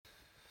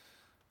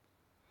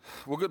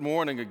Well, good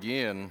morning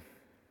again.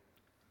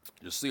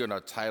 You see in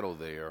our title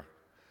there,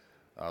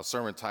 our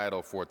sermon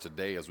title for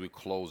today as we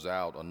close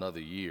out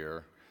another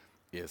year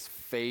is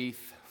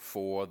Faith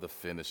for the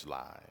Finish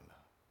Line.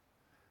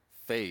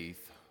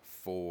 Faith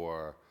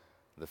for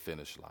the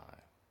finish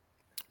line.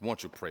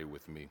 Won't you pray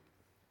with me?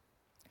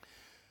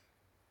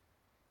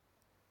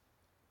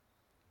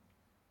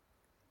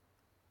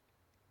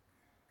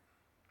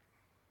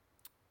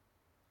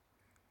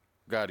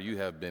 God, you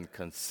have been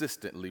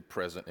consistently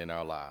present in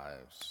our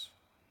lives.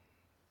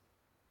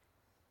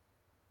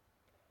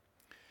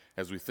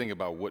 As we think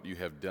about what you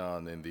have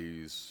done in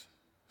these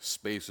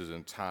spaces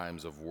and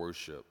times of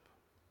worship,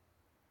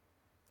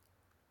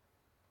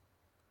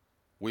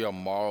 we are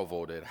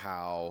marveled at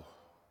how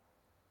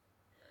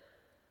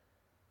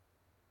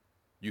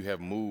you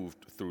have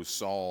moved through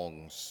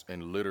songs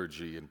and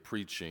liturgy and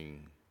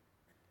preaching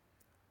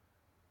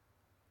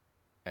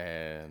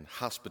and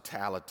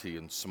hospitality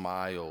and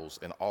smiles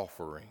and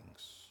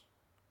offerings.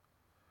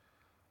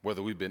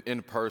 Whether we've been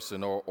in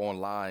person or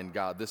online,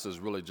 God, this is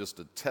really just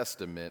a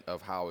testament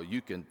of how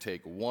you can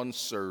take one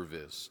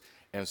service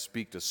and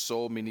speak to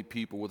so many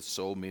people with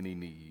so many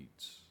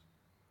needs.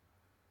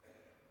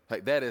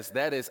 Like that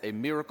is a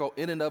miracle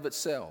in and of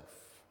itself.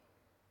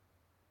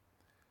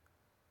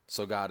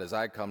 So God, as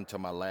I come to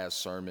my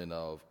last sermon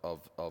of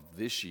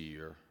this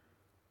year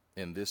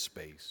in this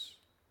space,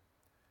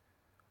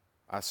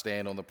 I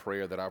stand on the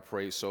prayer that I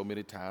prayed so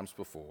many times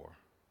before,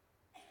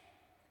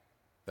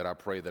 that I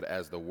pray that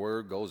as the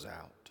word goes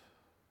out,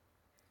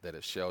 that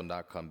it shall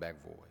not come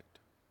back void.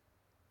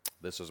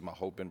 This is my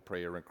hope and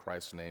prayer. In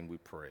Christ's name we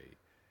pray.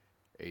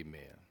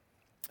 Amen.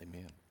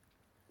 Amen.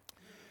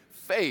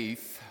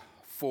 Faith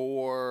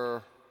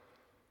for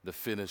the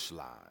finish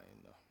line.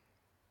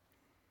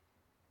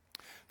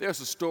 There's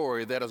a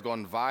story that has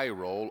gone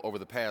viral over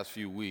the past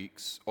few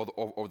weeks, or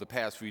over the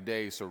past few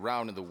days,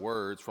 surrounding the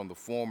words from the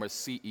former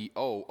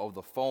CEO of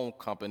the phone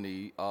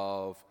company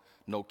of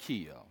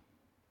Nokia.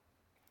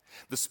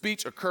 The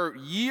speech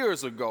occurred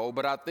years ago,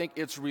 but I think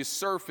it's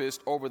resurfaced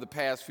over the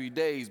past few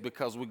days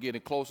because we're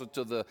getting closer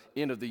to the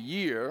end of the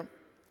year.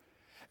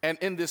 And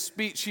in this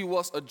speech, he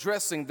was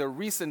addressing the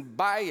recent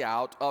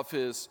buyout of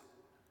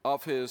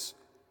his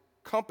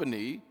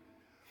company.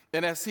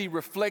 And as he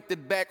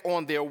reflected back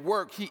on their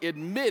work, he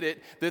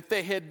admitted that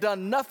they had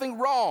done nothing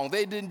wrong.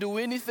 They didn't do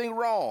anything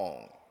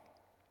wrong.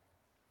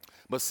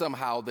 But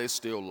somehow they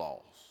still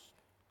lost.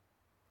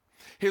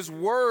 His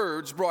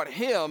words brought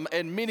him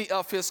and many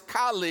of his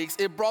colleagues,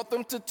 it brought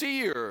them to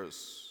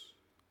tears.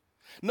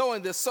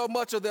 Knowing that so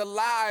much of their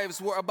lives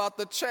were about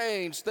to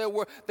change, they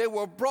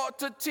were brought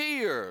to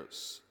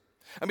tears.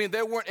 I mean,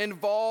 they weren't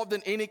involved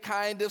in any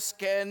kind of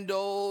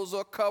scandals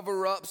or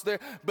cover-ups there,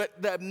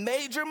 but the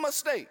major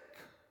mistake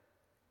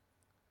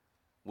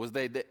was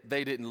they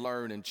didn't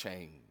learn and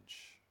change.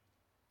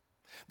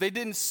 They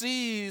didn't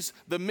seize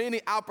the many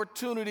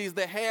opportunities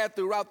they had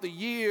throughout the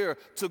year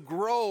to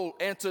grow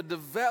and to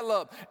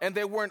develop, and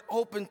they weren't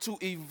open to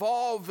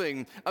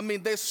evolving. I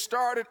mean, they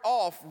started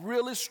off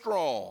really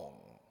strong,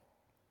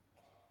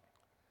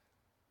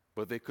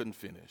 but they couldn't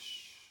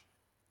finish.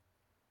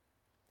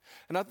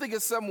 And I think in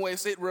some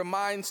ways it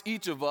reminds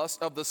each of us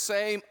of the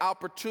same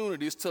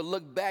opportunities to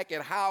look back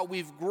at how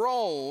we've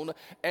grown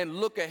and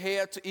look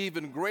ahead to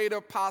even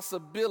greater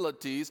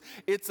possibilities.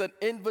 It's an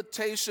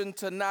invitation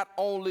to not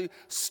only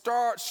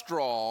start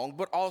strong,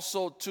 but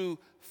also to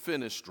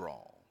finish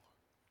strong.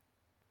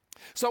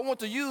 So I want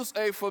to use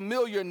a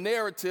familiar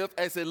narrative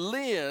as a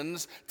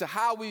lens to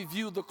how we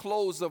view the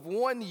close of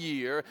one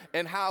year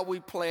and how we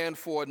plan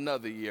for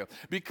another year.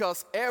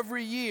 Because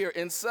every year,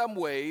 in some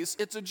ways,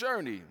 it's a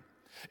journey.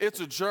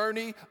 It's a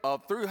journey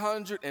of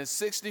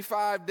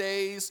 365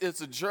 days.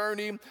 It's a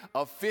journey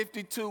of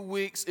 52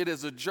 weeks. It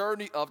is a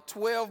journey of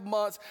 12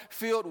 months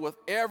filled with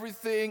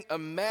everything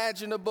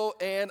imaginable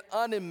and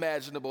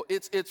unimaginable.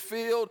 It's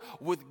filled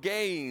with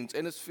gains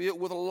and it's filled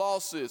with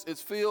losses.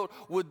 It's filled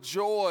with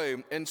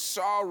joy and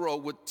sorrow,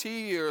 with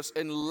tears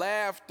and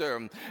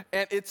laughter.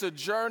 And it's a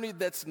journey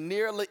that's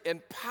nearly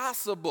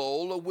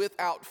impossible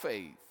without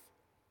faith.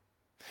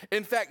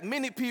 In fact,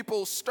 many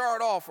people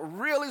start off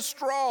really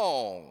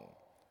strong.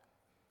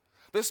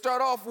 They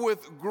start off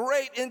with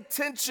great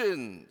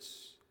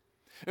intentions.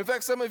 In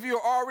fact, some of you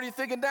are already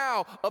thinking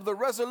now of the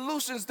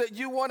resolutions that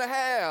you want to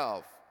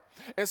have.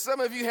 And some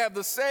of you have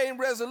the same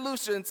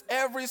resolutions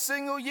every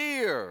single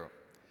year.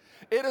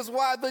 It is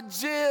why the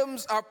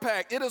gyms are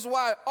packed. It is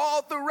why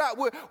all throughout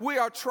we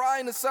are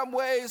trying in some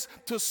ways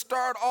to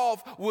start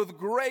off with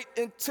great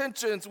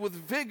intentions, with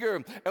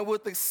vigor and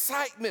with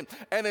excitement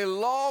and a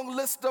long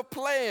list of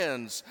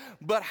plans.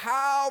 But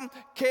how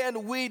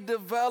can we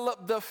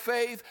develop the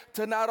faith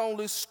to not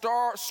only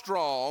start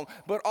strong,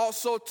 but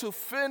also to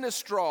finish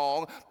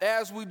strong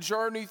as we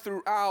journey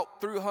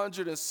throughout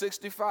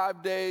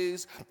 365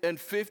 days and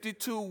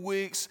 52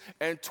 weeks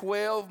and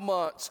 12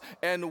 months?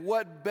 And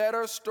what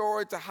better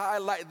story to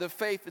highlight the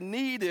faith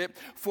needed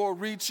for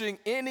reaching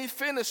any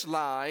finish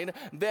line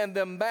than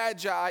the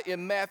Magi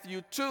in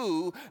Matthew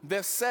 2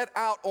 that set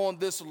out on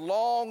this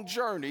long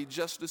journey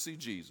just to see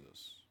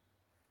Jesus.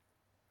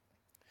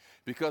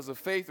 Because the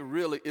faith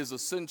really is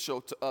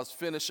essential to us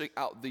finishing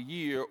out the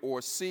year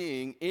or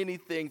seeing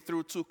anything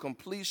through to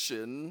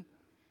completion.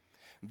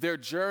 Their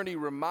journey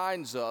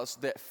reminds us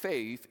that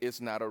faith is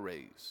not a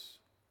race.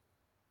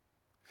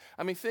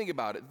 I mean, think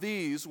about it.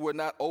 These were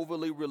not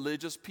overly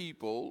religious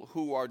people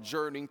who are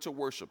journeying to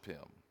worship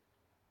him.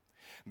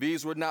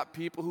 These were not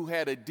people who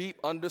had a deep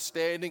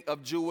understanding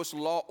of Jewish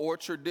law or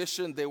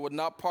tradition. They were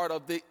not part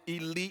of the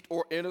elite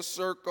or inner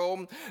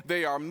circle.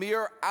 They are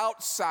mere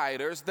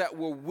outsiders that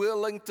were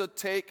willing to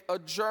take a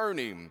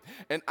journey.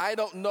 And I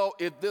don't know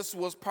if this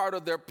was part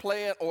of their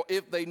plan or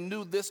if they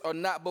knew this or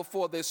not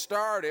before they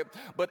started,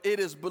 but it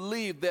is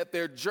believed that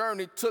their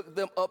journey took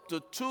them up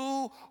to 2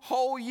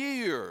 whole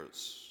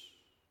years.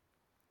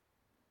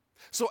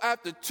 So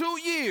after 2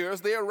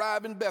 years, they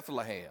arrived in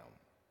Bethlehem.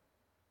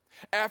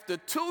 After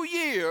 2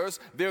 years,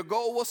 their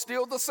goal was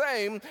still the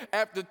same.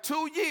 After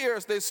 2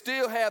 years, they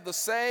still had the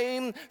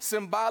same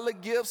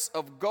symbolic gifts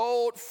of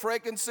gold,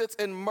 frankincense,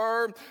 and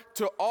myrrh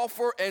to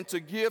offer and to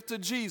give to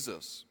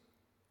Jesus.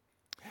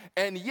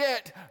 And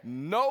yet,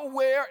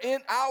 nowhere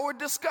in our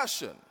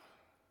discussion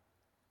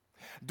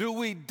do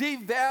we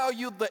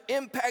devalue the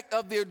impact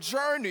of their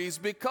journeys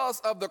because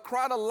of the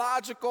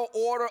chronological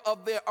order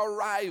of their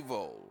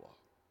arrival.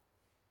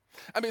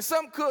 I mean,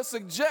 some could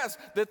suggest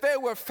that they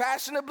were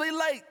fashionably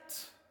late.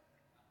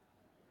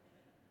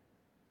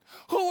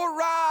 Who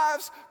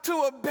arrives to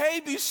a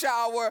baby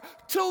shower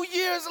 2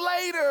 years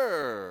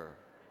later?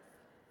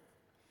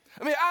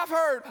 I mean, I've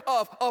heard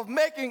of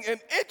making an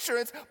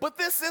entrance, but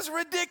this is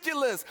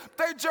ridiculous.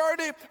 They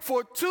journey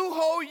for 2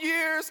 whole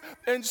years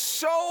and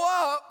show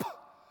up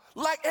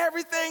like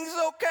everything's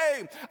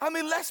okay. I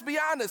mean, let's be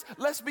honest.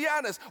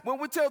 When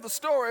we tell the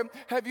story,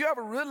 have you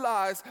ever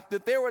realized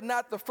that they were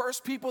not the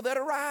first people that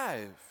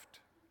arrived?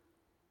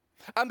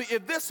 I mean,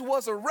 if this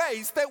was a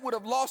race, they would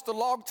have lost a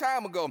long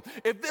time ago.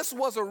 If this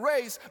was a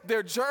race,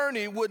 their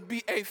journey would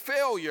be a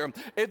failure.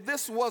 If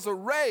this was a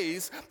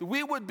race,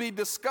 we would be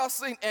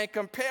discussing and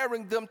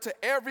comparing them to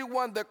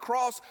everyone that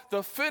crossed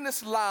the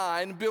finish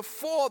line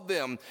before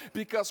them,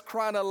 because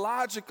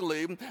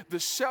chronologically, the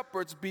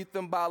shepherds beat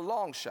them by a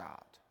long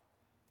shot.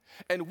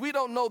 And we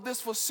don't know this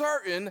for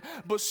certain,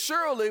 but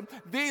surely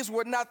these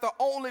were not the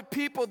only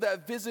people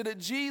that visited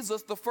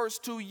Jesus the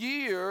first 2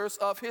 years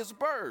of his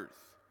birth.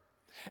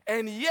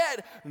 And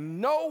yet,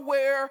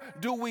 nowhere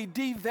do we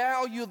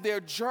devalue their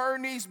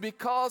journeys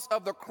because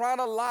of the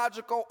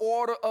chronological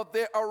order of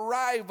their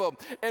arrival.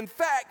 In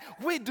fact,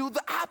 we do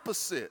the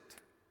opposite.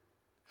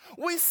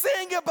 We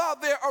sing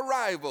about their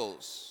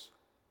arrivals.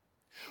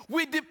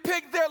 We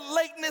depict their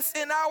lateness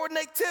in our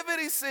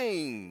nativity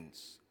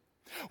scenes.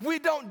 We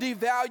don't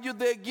devalue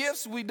their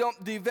gifts. We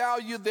don't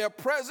devalue their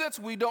presence.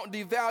 We don't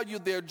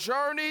devalue their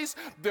journeys,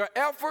 their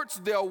efforts,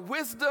 their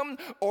wisdom,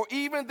 or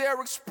even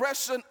their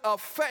expression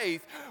of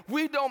faith.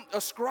 We don't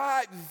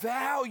ascribe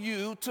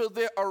value to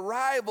their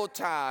arrival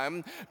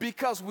time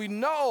because we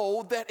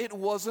know that it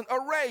wasn't a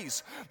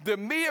race. The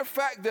mere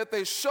fact that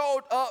they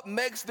showed up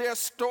makes their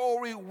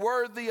story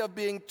worthy of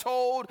being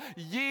told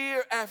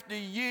year after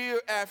year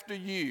after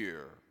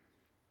year.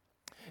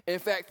 In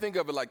fact, think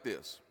of it like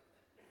this.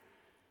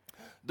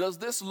 Does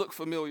this look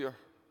familiar?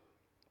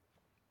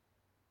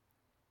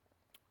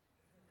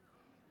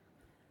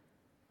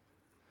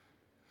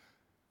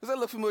 Does that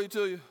look familiar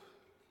to you?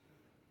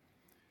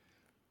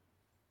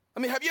 I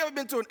mean, have you ever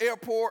been to an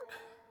airport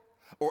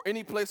or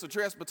any place of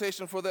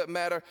transportation for that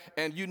matter,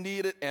 and you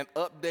needed an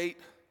update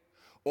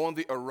on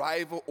the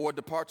arrival or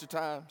departure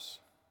times?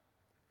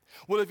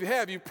 Well, if you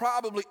have, you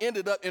probably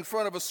ended up in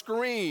front of a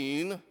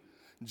screen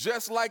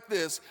just like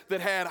this that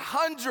had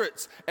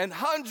hundreds and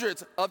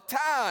hundreds of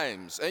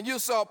times, and you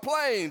saw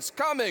planes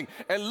coming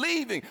and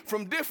leaving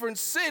from different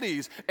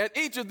cities, and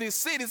each of these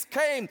cities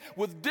came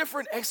with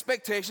different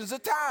expectations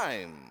of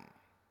time.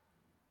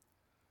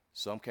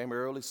 Some came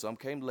early, some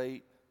came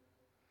late,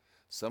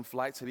 some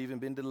flights had even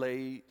been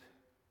delayed.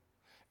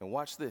 And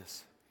watch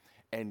this.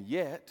 And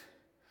yet,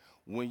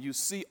 when you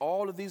see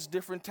all of these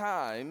different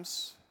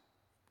times,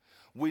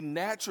 we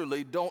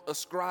naturally don't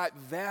ascribe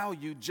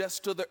value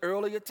just to the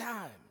earlier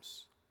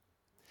times.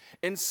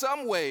 In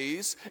some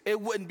ways, it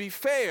wouldn't be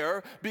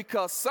fair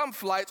because some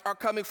flights are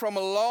coming from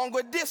a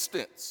longer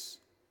distance.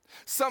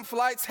 Some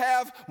flights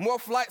have more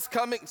flights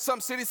coming,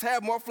 some cities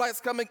have more flights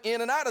coming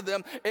in and out of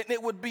them, and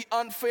it would be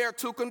unfair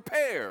to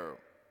compare.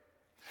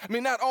 I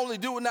mean, not only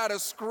do we not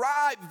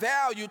ascribe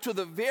value to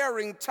the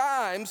varying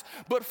times,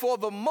 but for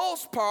the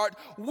most part,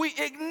 we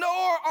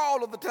ignore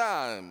all of the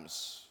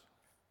times.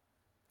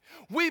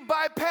 We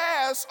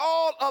bypass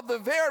all of the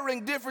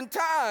varying different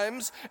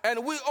times,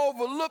 and we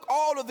overlook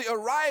all of the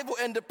arrival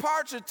and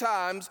departure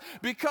times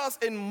because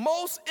in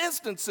most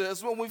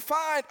instances, when we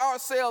find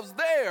ourselves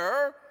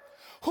there,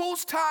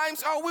 whose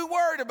times are we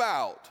worried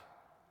about?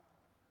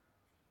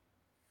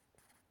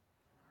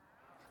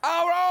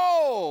 Our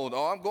own.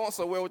 Oh, I'm going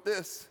somewhere with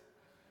this.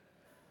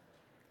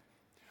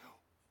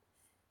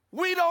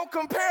 We don't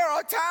compare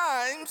our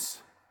times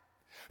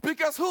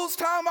because whose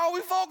time are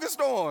we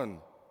focused on?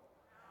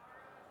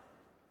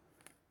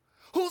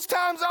 Whose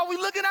times are we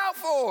looking out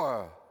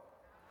for?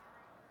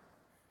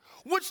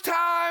 Which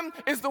time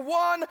is the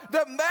one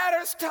that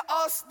matters to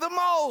us the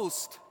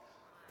most?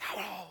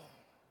 Oh.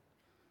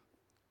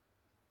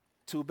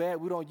 Too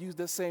bad we don't use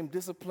the same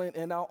discipline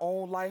in our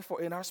own life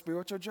or in our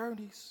spiritual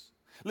journeys.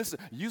 Listen,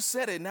 you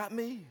said it, not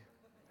me.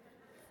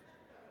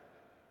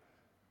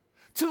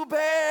 Too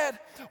bad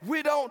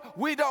we don't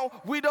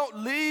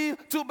leave.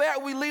 Too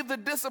bad we leave the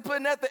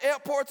discipline at the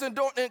airports and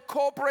don't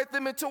incorporate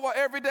them into our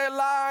everyday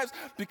lives,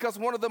 because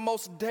one of the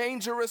most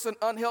dangerous and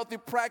unhealthy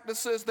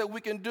practices that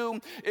we can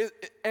do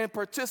and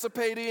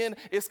participate in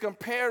is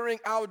comparing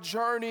our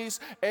journeys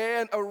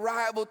and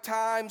arrival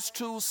times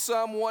to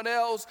someone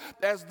else,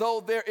 as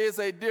though there is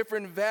a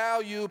different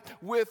value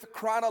with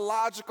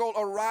chronological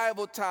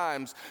arrival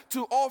times.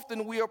 Too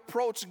often we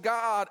approach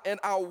God and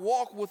our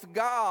walk with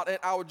God and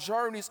our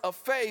journeys of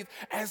faith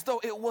as though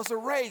it was a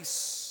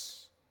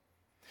race,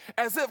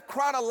 as if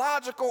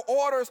chronological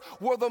orders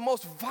were the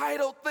most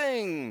vital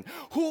thing.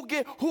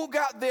 Who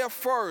got there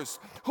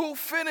first? Who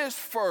finished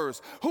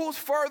first? Who's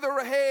further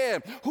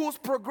ahead? Who's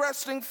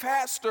progressing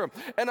faster?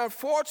 And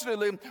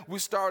unfortunately, we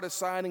start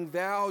assigning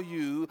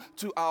value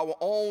to our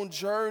own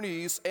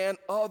journeys and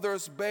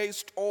others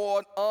based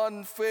on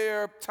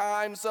unfair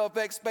times of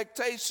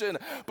expectation.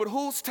 But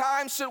whose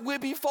time should we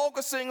be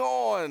focusing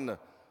on?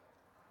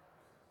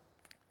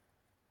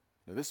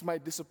 Now, this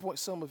might disappoint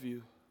some of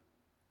you,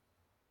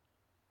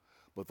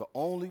 but the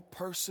only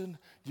person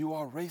you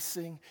are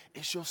racing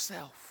is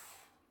yourself.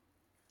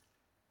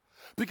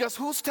 Because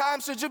whose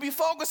time should you be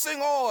focusing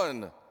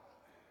on?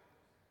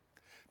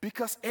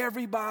 Because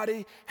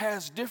everybody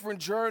has different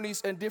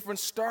journeys and different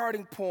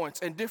starting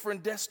points and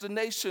different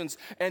destinations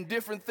and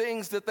different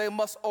things that they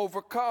must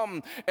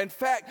overcome. In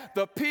fact,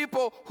 the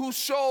people who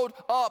showed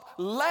up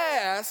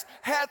last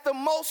had the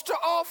most to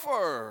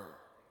offer.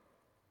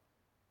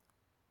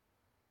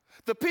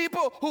 The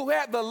people who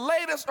had the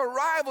latest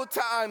arrival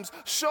times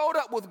showed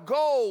up with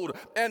gold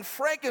and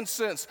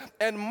frankincense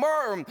and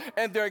myrrh,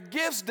 and their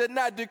gifts did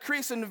not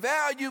decrease in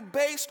value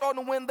based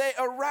on when they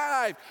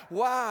arrived.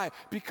 Why?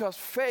 Because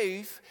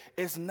faith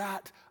is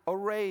not a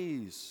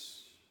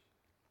race.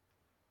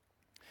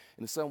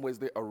 In some ways,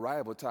 their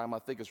arrival time, I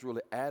think, is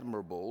really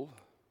admirable.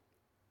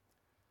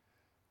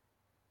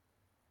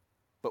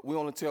 But we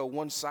only tell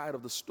one side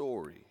of the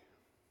story.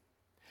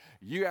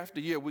 Year after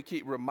year, we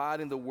keep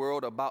reminding the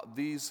world about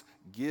these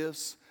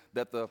gifts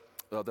that the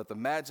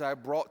Magi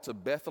brought to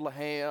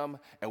Bethlehem,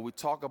 and we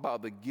talk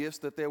about the gifts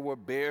that they were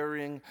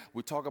bearing.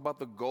 We talk about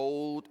the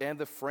gold and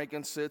the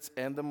frankincense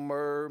and the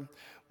myrrh.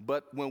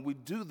 But when we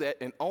do that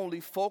and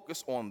only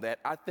focus on that,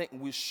 I think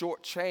we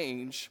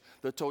shortchange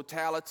the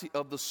totality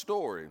of the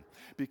story.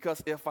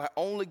 Because if I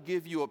only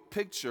give you a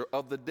picture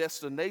of the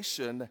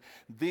destination,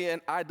 then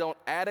I don't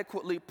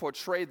adequately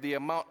portray the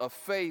amount of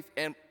faith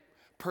and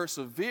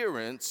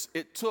perseverance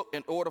it took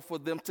in order for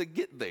them to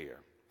get there.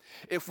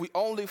 If we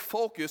only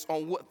focus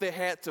on what they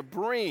had to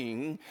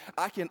bring,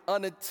 I can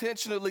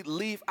unintentionally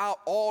leave out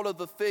all of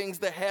the things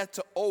they had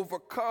to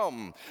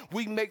overcome.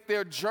 We make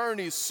their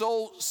journey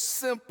so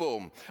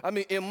simple. I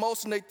mean, in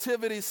most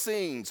nativity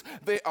scenes,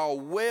 they are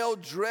well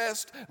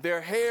dressed,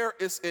 their hair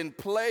is in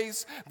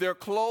place, their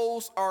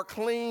clothes are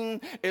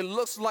clean. It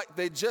looks like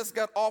they just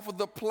got off of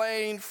the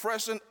plane,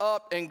 freshened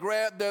up, and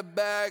grabbed their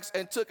bags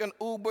and took an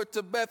Uber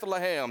to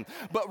Bethlehem.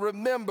 But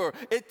remember,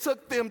 it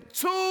took them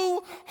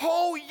 2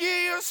 whole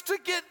years to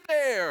get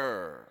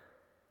there.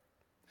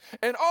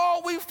 And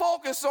all we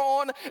focus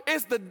on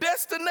is the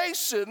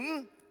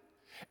destination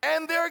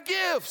and their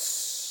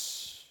gifts.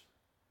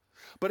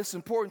 But it's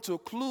important to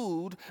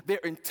include their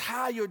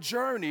entire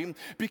journey,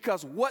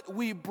 because what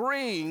we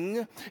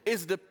bring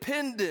is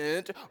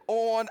dependent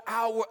on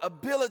our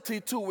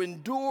ability to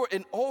endure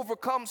and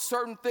overcome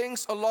certain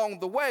things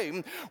along the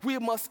way. We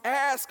must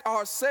ask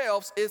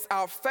ourselves, is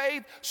our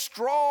faith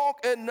strong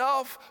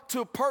enough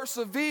to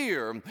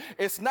persevere?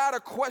 It's not a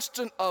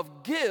question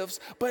of gifts,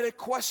 but a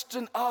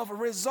question of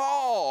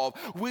resolve.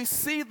 We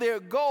see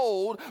their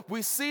gold,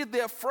 we see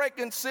their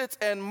frankincense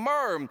and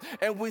myrrh,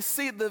 and we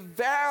see the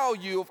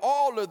value of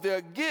all of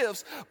their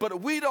gifts,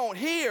 but we don't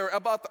hear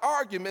about the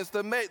arguments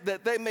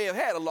that they may have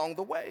had along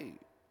the way.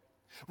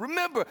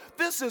 Remember,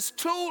 this is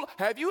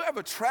have you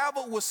ever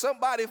traveled with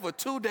somebody for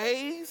 2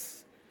 days?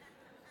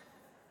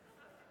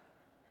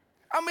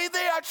 I mean,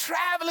 they are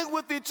traveling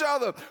with each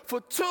other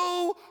for 2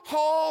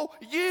 whole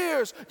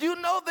years. You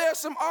know, there's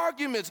some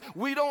arguments.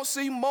 We don't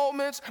see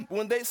moments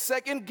when they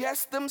second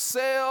guess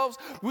themselves.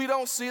 We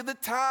don't see the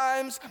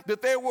times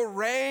that they were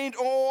rained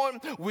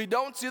on. We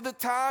don't see the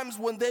times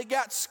when they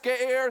got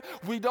scared.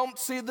 We don't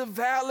see the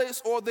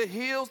valleys or the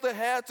hills they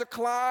had to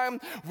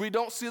climb. We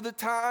don't see the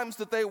times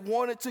that they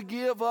wanted to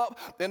give up.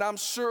 And I'm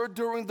sure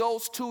during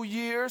those 2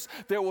 years,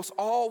 there was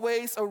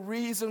always a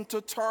reason to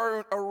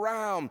turn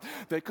around.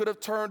 They could have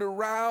turned around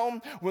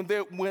around, when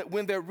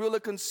they really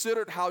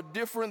considered how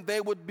different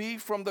they would be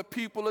from the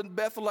people in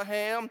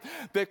Bethlehem.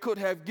 They could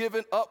have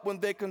given up when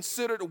they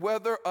considered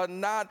whether or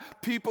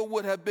not people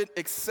would have been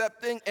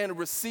accepting and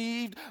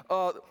received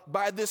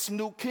by this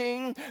new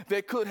king.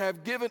 They could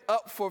have given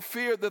up for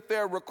fear that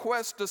their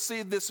request to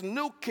see this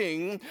new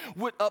king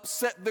would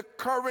upset the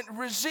current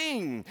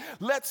regime.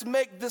 Let's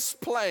make this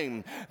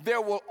plain.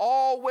 There will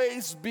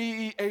always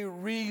be a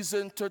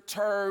reason to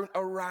turn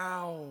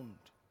around.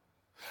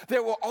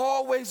 There will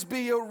always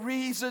be a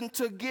reason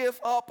to give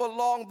up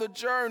along the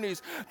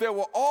journeys. There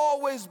will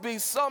always be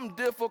some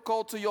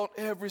difficulty on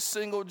every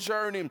single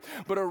journey.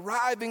 But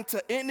arriving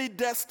to any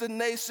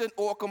destination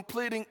or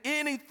completing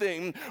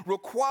anything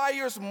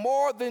requires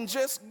more than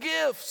just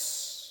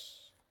gifts.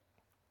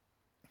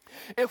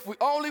 If we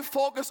only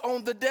focus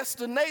on the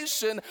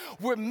destination,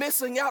 we're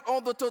missing out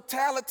on the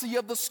totality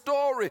of the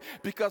story,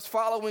 because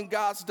following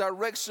God's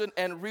direction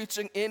and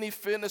reaching any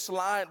finish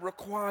line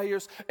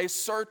requires a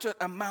certain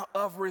amount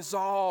of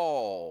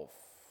resolve.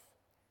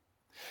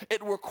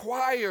 It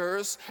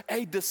requires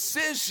a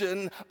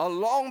decision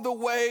along the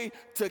way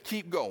to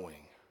keep going.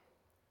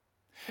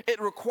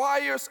 It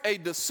requires a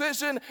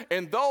decision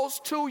in those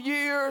 2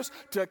 years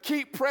to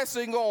keep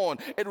pressing on.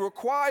 It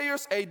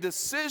requires a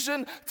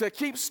decision to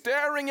keep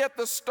staring at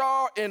the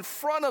star in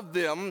front of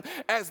them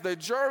as they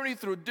journey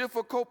through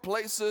difficult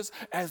places,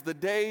 as the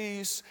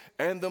days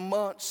and the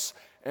months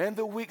and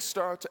the weeks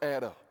start to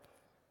add up.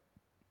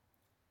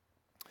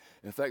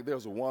 In fact,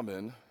 there's a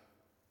woman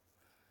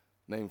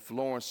named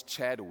Florence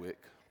Chadwick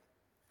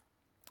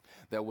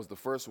that was the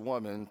first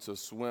woman to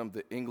swim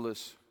the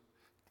English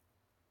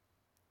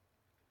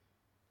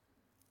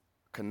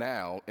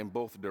Canal in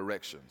both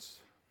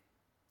directions.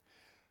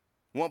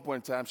 One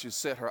point in time, she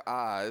set her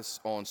eyes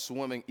on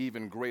swimming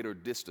even greater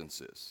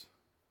distances.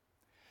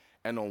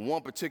 And on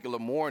one particular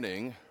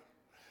morning,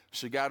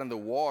 she got in the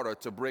water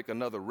to break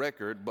another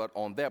record, but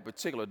on that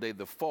particular day,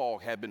 the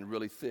fog had been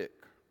really thick.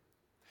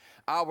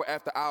 Hour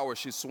after hour,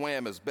 she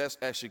swam as best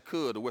as she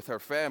could with her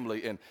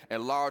family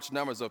and large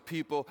numbers of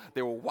people.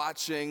 They were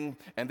watching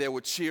and they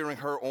were cheering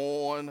her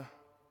on.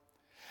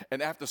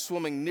 And after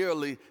swimming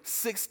nearly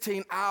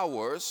 16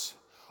 hours,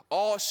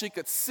 all she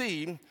could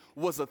see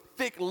was a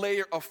thick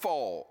layer of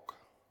fog.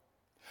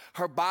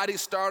 Her body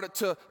started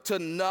to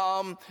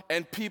numb,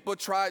 and people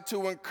tried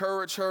to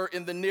encourage her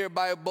in the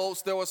nearby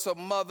boats. There was some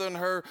mother and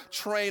her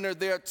trainer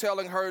there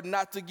telling her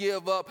not to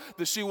give up,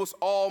 that she was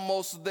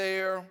almost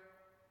there,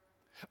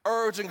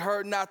 urging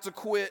her not to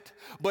quit.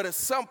 But at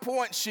some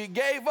point, she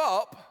gave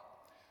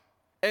up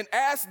and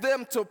asked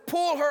them to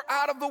pull her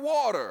out of the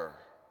water.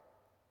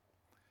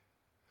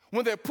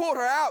 When they pulled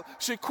her out,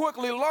 she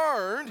quickly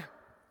learned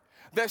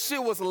that she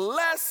was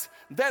less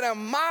than a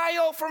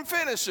mile from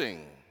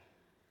finishing.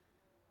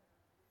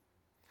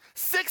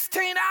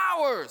 16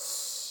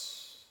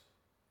 hours.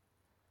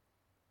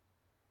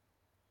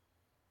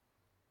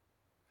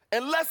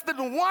 And less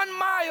than 1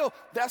 mile,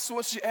 that's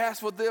when she asked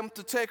for them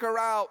to take her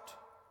out.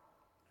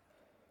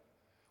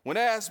 When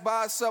asked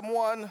by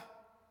someone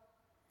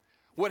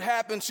what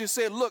happened, she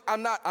said, "Look,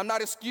 I'm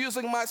not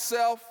excusing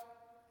myself,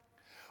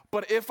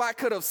 but if I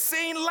could have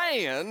seen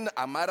land,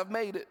 I might have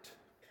made it."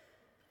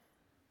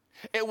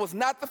 It was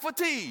not the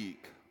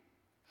fatigue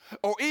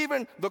or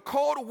even the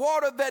cold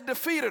water that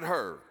defeated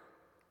her.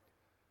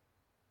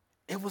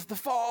 It was the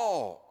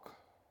fog.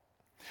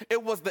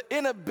 It was the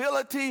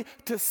inability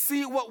to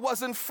see what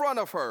was in front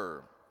of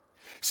her.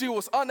 She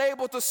was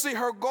unable to see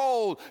her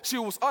goal. She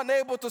was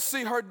unable to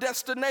see her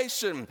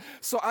destination.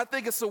 So I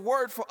think it's a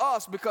word for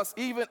us, because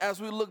even as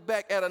we look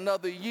back at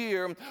another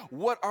year,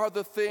 what are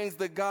the things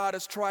that God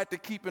has tried to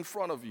keep in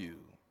front of you?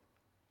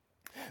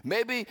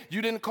 Maybe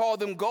you didn't call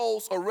them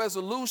goals or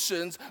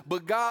resolutions,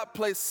 but God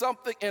placed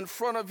something in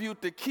front of you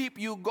to keep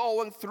you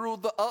going through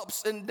the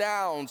ups and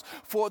downs.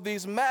 For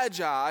these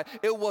magi,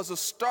 it was a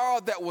star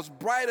that was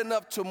bright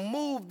enough to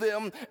move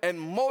them and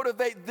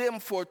motivate them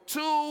for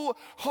 2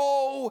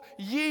 whole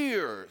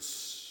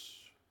years.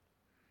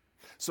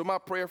 So my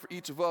prayer for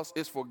each of us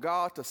is for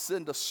God to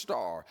send a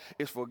star.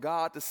 It's for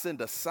God to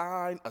send a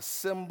sign, a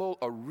symbol,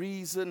 a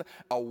reason,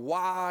 a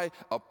why,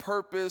 a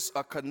purpose,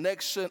 a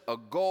connection, a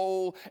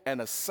goal, an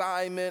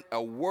assignment, a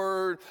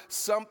word,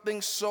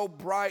 something so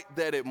bright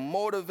that it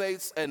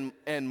motivates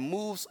and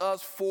moves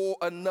us for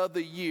another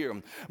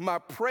year. My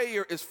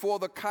prayer is for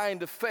the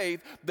kind of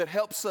faith that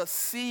helps us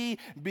see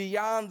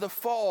beyond the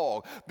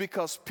fog,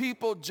 because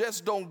people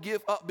just don't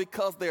give up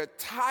because they're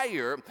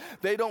tired.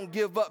 They don't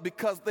give up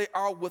because they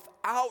are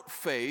without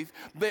faith.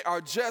 They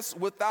are just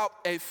without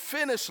a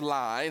finish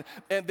line,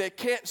 and they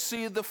can't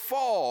see the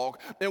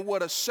fog. And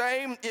what a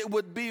shame it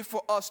would be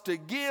for us to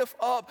give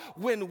up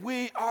when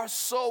we are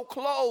so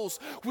close.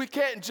 We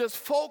can't just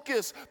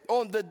focus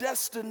on the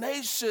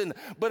destination,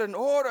 but in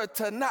order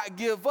to not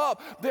give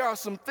up, there are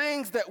some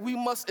things that we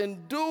must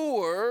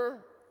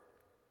endure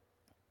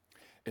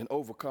and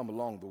overcome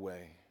along the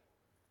way.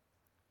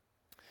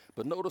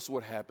 But notice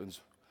what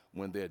happens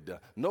when they're done.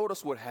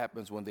 Notice what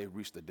happens when they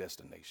reach the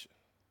destination.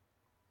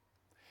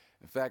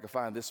 In fact, I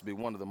find this to be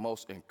one of the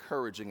most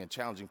encouraging and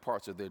challenging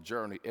parts of their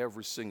journey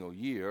every single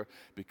year,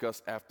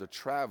 because after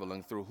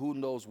traveling through who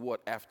knows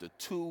what, after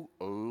 2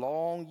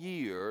 long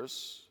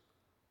years,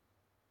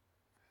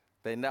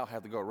 they now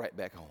have to go right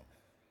back home.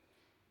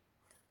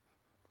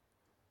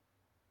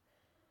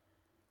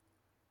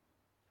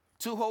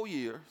 Two whole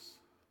years.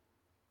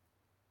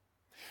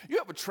 You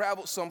ever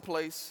traveled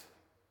someplace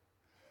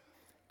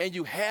and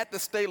you had to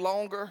stay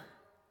longer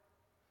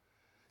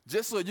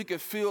just so you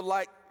could feel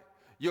like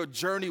your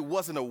journey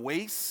wasn't a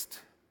waste?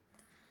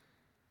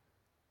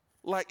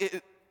 Like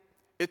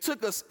it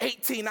took us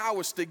 18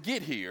 hours to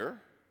get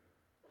here.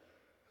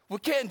 We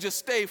can't just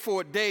stay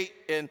for a day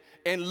and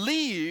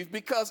leave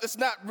because it's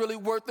not really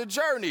worth the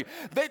journey.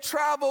 They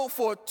travel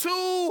for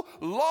 2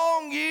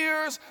 long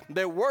years.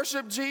 They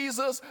worship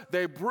Jesus.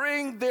 They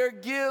bring their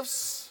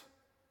gifts.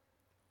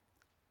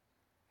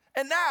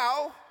 And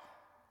now,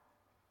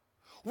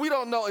 we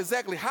don't know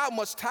exactly how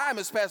much time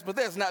has passed, but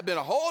there's not been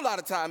a whole lot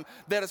of time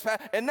that has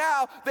passed. And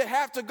now they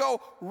have to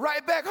go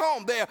right back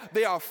home.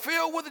 They are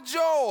filled with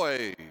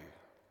joy.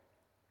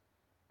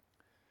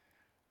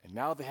 And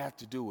now they have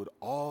to do it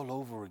all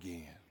over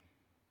again.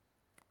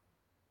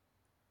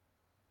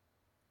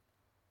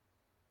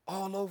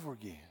 All over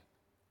again.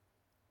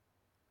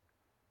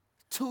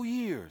 2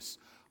 years,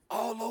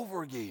 all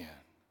over again.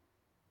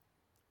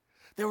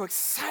 They were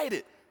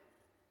excited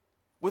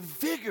with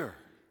vigor.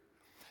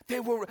 They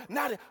were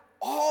not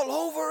all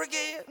over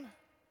again.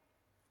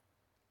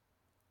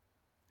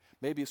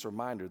 Maybe it's a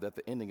reminder that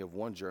the ending of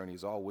one journey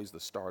is always the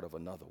start of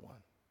another one.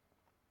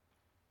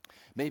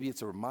 Maybe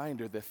it's a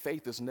reminder that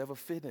faith is never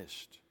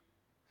finished,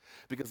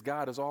 because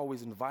God is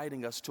always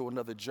inviting us to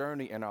another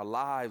journey in our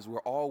lives. We're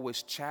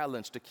always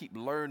challenged to keep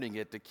learning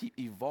it, to keep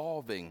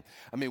evolving.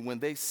 I mean, when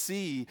they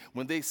see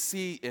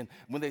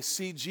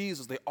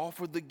Jesus, they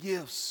offer the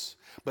gifts.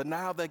 But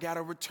now they got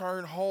to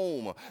return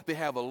home. They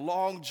have a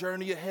long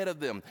journey ahead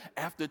of them.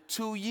 After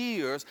 2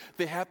 years,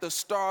 they have to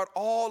start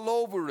all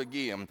over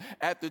again.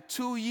 After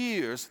 2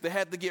 years, they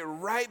had to get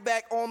right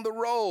back on the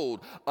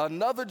road.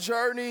 Another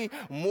journey,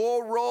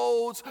 more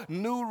roads,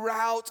 new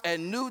routes,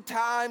 and new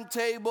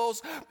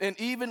timetables. And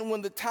even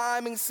when the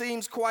timing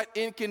seems quite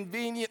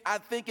inconvenient, I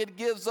think it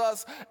gives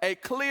us a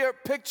clear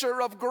picture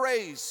of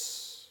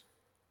grace.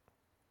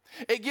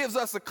 It gives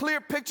us a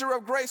clear picture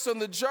of grace on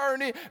the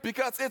journey,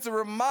 because it's a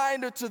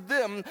reminder to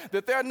them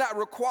that they're not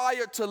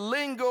required to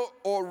linger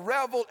or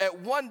revel at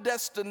one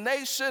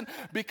destination,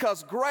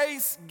 because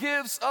grace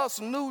gives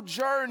us new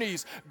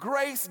journeys.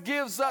 Grace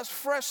gives us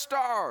fresh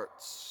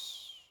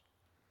starts.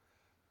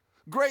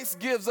 Grace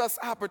gives us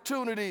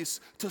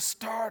opportunities to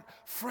start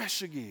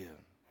fresh again.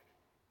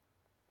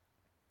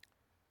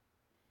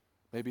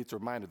 Maybe it's a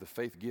reminder that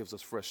faith gives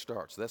us fresh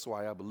starts. That's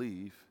why I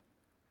believe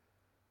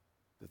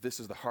that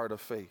this is the heart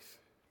of faith.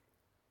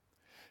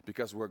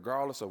 Because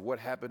regardless of what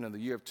happened in the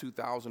year of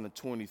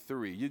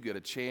 2023, you get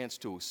a chance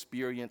to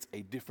experience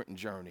a different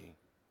journey.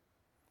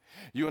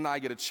 You and I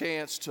get a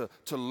chance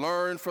to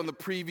learn from the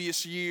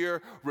previous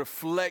year,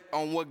 reflect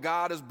on what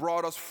God has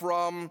brought us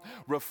from,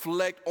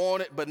 reflect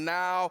on it, but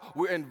now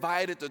we're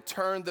invited to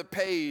turn the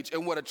page.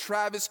 And what a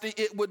travesty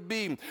it would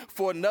be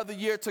for another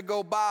year to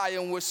go by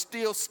and we're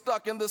still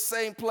stuck in the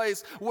same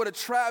place. What a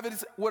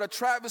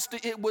travesty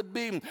it would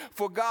be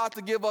for God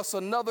to give us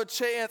another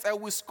chance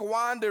and we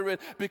squander it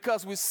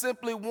because we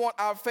simply want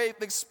our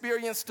faith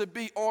experience to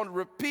be on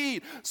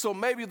repeat. So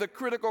maybe the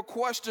critical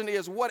question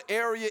is, what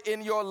area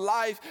in your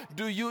life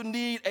do you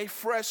need a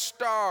fresh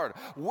start?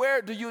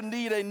 Where do you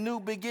need a new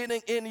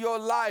beginning in your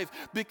life?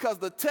 Because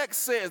the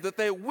text says that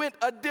they went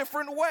a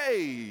different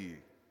way.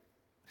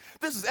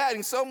 This is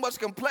adding so much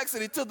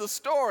complexity to the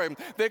story.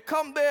 They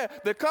come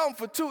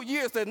for 2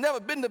 years, they've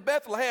never been to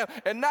Bethlehem,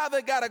 and now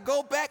they got to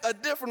go back a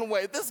different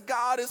way. This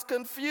God is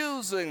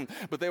confusing.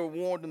 But they were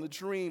warned in the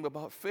dream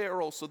about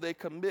Pharaoh, so they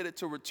committed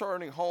to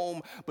returning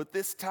home, but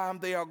this time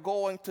they are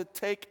going to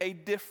take a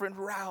different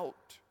route.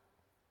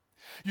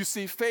 You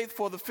see, faith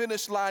for the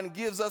finish line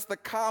gives us the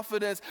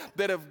confidence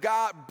that if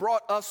God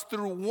brought us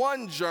through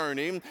one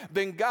journey,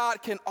 then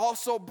God can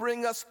also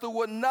bring us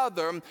through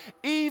another,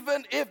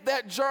 even if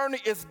that journey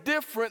is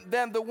different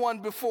than the one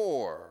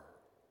before.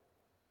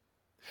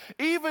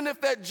 Even if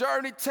that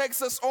journey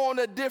takes us on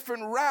a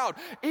different route,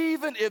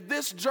 even if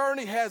this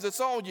journey has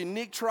its own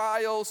unique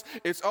trials,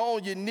 its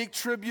own unique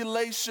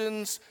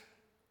tribulations,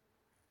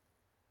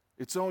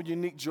 its own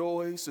unique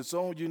joys, its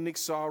own unique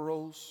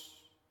sorrows.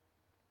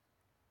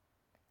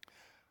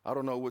 I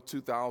don't know what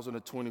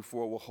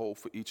 2024 will hold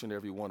for each and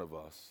every one of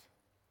us.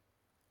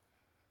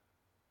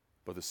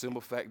 But the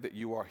simple fact that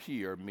you are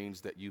here means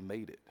that you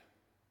made it.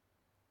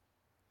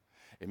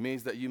 It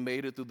means that you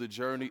made it through the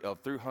journey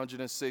of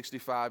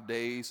 365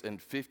 days and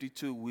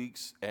 52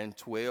 weeks and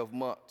 12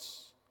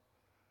 months.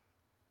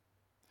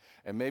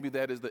 And maybe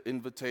that is the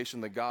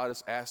invitation that God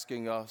is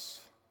asking us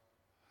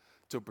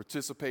to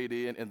participate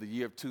in the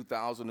year of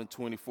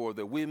 2024,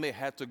 that we may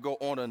have to go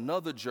on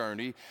another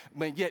journey,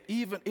 but yet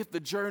even if the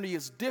journey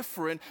is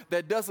different,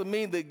 that doesn't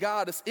mean that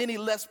God is any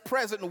less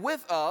present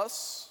with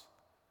us.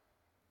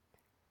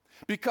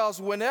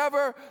 Because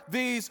wherever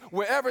these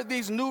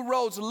new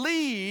roads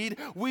lead,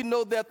 we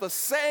know that the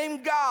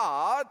same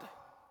God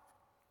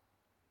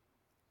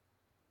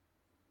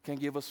can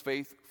give us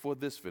faith for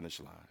this finish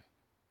line.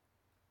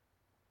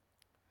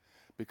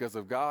 Because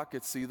if God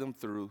could see them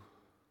through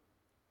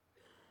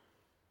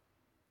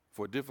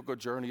for a difficult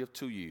journey of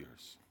 2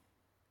 years,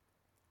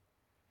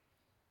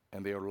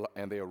 and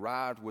they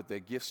arrived with their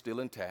gifts still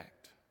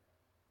intact,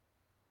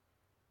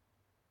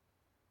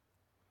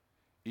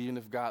 even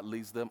if God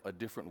leads them a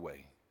different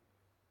way,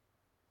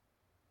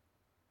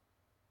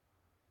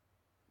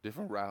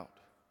 different route,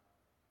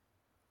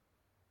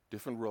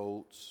 different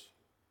roads,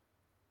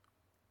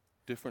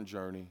 different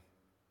journey,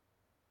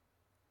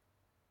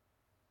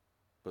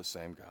 but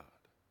same God.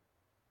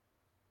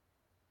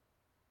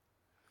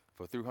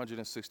 For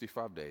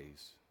 365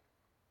 days,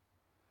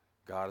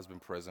 God has been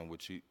present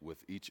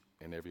with each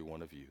and every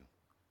one of you.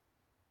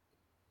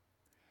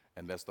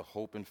 And that's the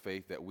hope and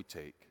faith that we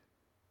take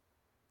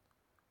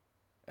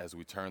as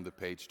we turn the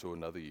page to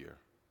another year.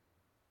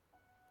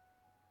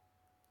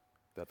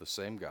 That the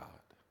same God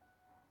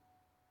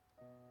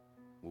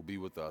will be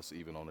with us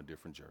even on a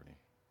different journey.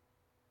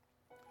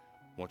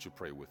 Won't you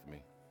pray with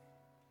me?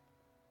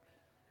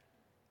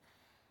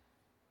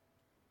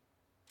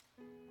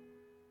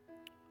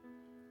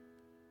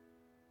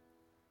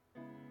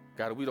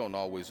 God, we don't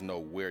always know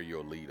where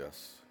you'll lead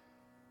us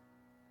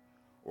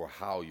or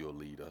how you'll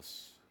lead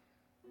us.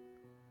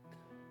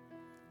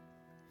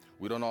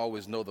 We don't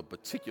always know the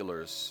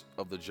particulars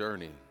of the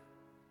journey.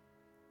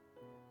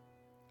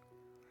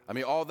 I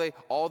mean, all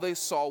they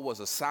saw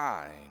was a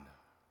sign.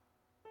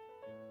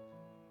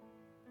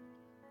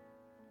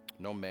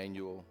 No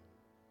manual,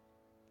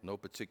 no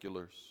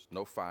particulars,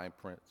 no fine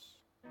prints.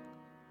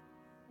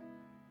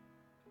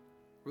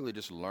 Really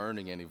just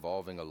learning and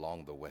evolving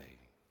along the way.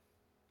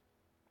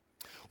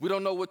 We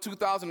don't know what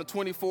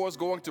 2024 is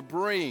going to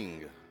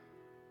bring.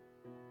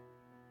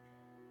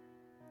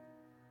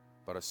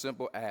 But a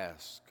simple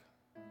ask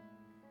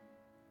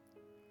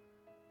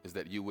is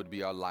that you would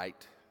be our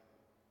light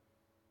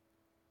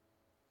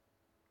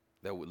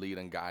that would lead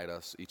and guide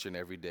us each and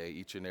every day,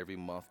 each and every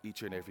month,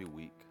 each and every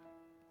week.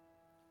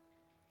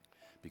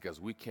 Because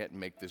we can't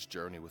make this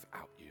journey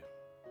without you.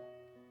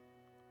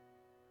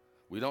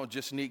 We don't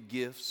just need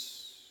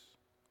gifts.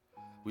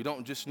 We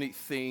don't just need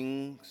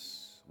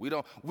things. We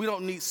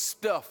don't need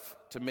stuff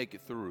to make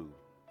it through.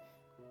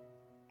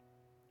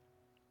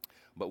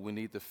 But we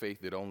need the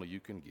faith that only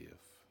you can give.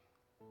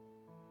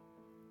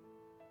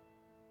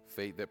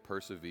 Faith that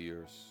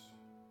perseveres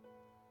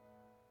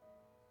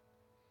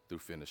through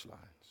finish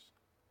lines.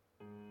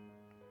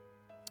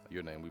 In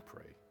your name we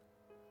pray.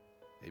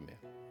 Amen.